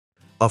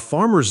A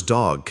farmer's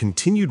dog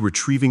continued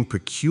retrieving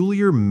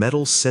peculiar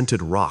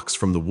metal-scented rocks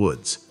from the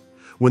woods.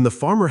 When the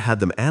farmer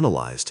had them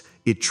analyzed,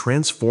 it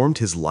transformed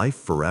his life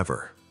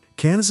forever.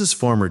 Kansas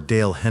farmer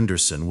Dale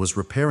Henderson was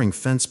repairing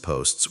fence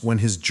posts when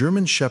his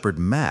German Shepherd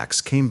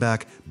Max came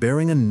back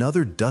bearing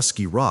another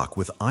dusky rock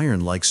with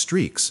iron-like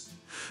streaks.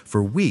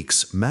 For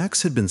weeks,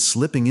 Max had been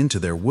slipping into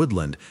their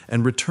woodland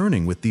and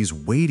returning with these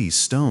weighty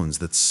stones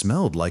that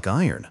smelled like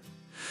iron.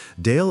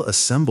 Dale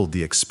assembled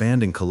the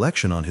expanding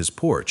collection on his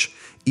porch,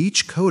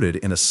 each coated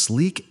in a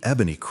sleek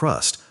ebony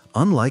crust,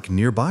 unlike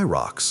nearby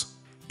rocks.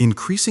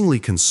 Increasingly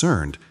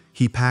concerned,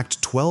 he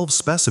packed 12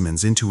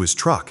 specimens into his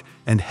truck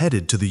and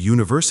headed to the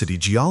university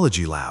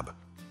geology lab.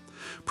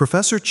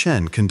 Professor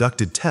Chen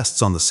conducted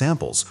tests on the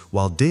samples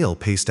while Dale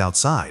paced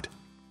outside.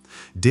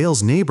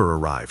 Dale's neighbor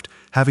arrived,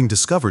 having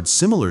discovered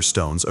similar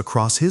stones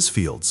across his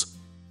fields.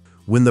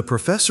 When the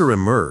professor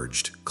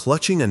emerged,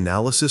 clutching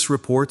analysis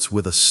reports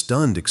with a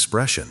stunned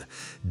expression,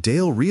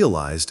 Dale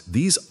realized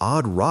these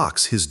odd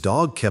rocks his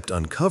dog kept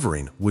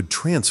uncovering would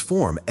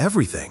transform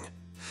everything.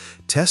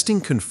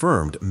 Testing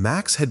confirmed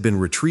Max had been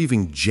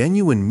retrieving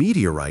genuine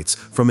meteorites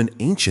from an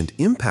ancient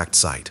impact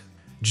site.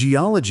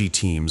 Geology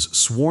teams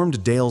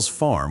swarmed Dale's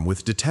farm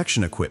with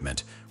detection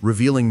equipment,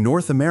 revealing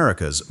North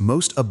America's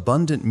most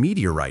abundant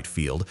meteorite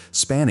field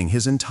spanning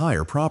his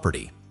entire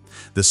property.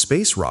 The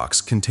space rocks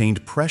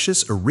contained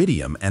precious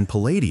iridium and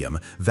palladium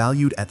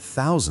valued at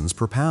thousands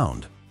per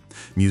pound.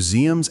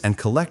 Museums and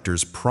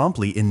collectors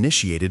promptly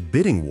initiated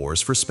bidding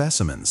wars for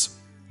specimens.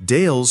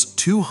 Dale's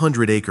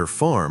 200-acre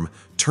farm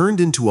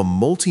turned into a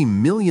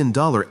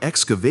multi-million-dollar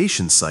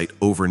excavation site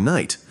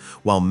overnight,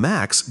 while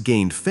Max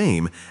gained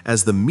fame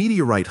as the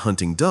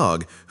meteorite-hunting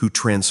dog who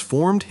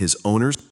transformed his owner's